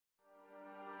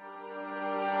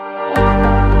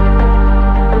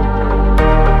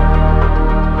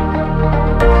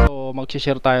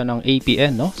mag-share tayo ng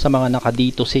APN, no, sa mga naka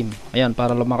D2 SIM. Ayan,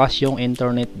 para lumakas yung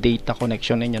internet data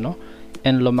connection ninyo, no,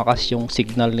 and lumakas yung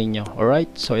signal ninyo. Alright,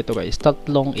 so ito guys,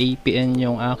 tatlong APN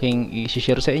yung aking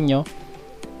i-share sa inyo,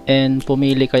 and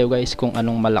pumili kayo guys kung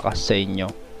anong malakas sa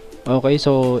inyo. Okay,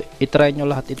 so itry nyo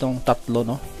lahat itong tatlo,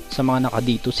 no, sa mga naka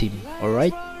D2 SIM.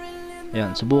 Alright,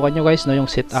 ayan, subukan nyo guys, no, yung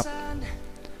setup.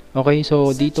 Okay,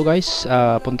 so dito guys,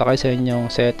 punta kayo sa inyong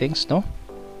settings, no.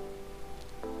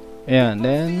 Ayan,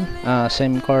 then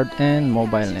SIM card and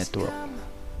mobile network.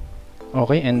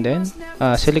 Okay, and then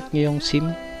select nyo yung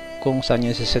SIM kung saan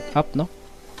nyo set up, no,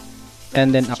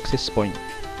 and then access point.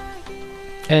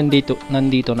 And dito,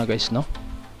 nandito na guys, no.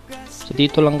 So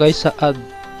dito lang guys sa add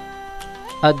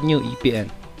new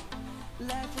APN.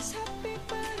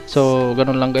 So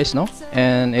ganun lang guys, no,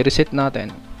 and i-reset natin.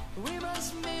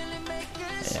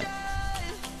 Ayan.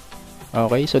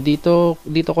 Okay, so dito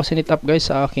ko sinit up guys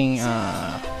sa aking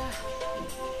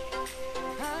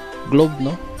globe,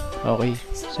 no. Okay,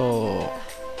 so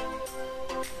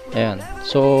ayan,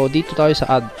 so dito tayo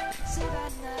sa add.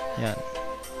 Ayan,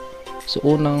 so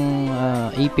unang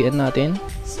APN natin.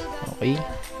 Okay,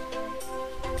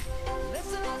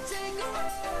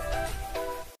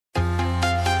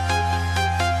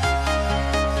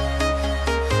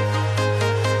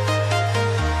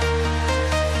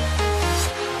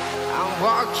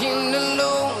 walking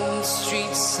alone, the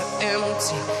streets are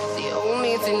empty. The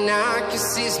only thing I can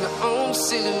see is my own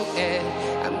silhouette.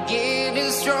 I'm getting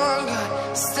stronger,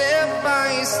 step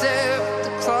by step.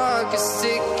 The clock is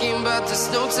ticking, but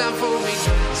there's no time for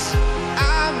regrets.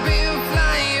 I've been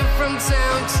flying from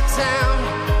town to town,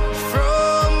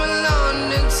 from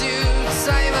London to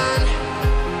Taiwan.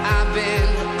 I've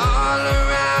been all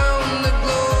around the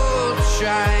globe,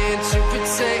 trying to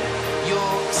protect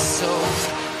your soul.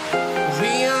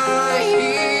 We are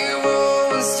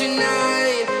heroes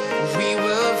tonight. We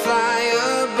will fly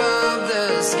above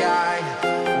the sky.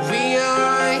 We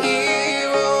are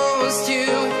heroes tonight.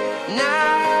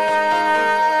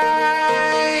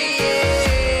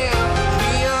 Yeah.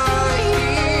 We are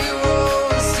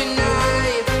heroes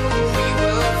tonight. We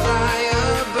will fly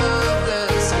above the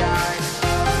sky.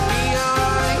 We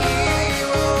are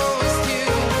heroes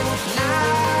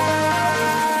tonight.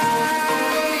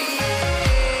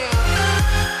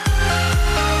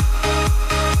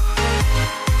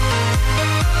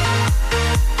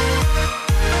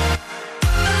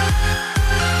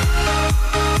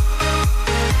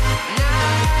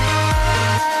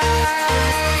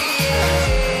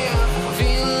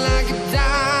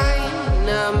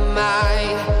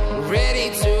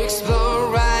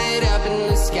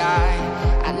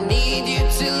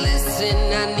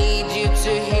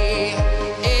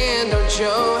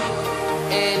 Show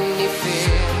any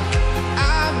fear.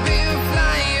 I've been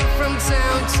flying from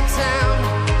town to town,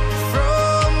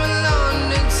 from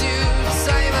London to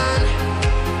Taiwan.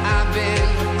 I've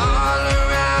been all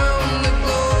around the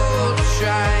globe,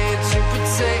 trying to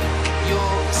protect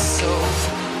your soul.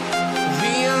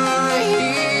 We are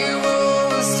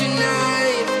heroes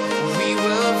tonight. We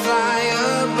will fly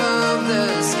above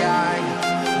the sky.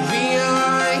 We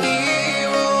are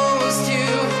heroes tonight.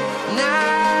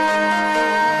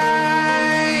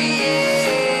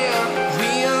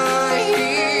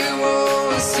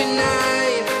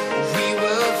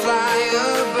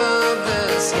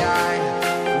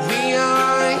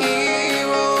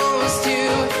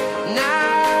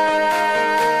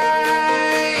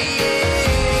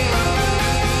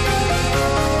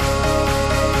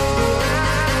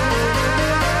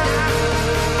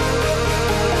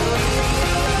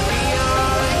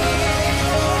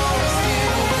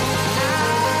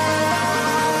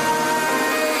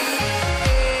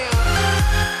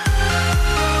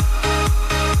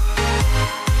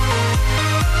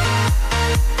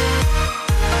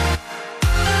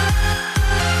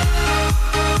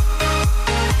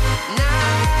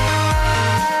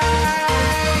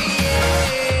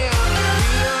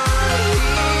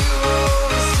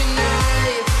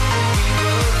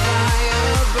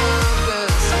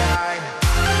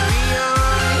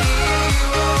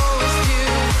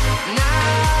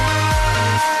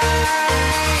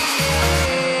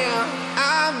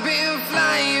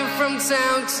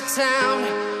 Town to town,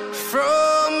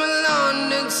 from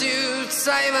London to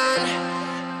Taiwan.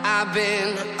 I've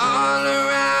been all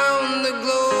around the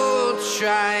globe,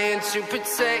 trying to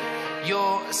protect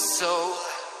your soul.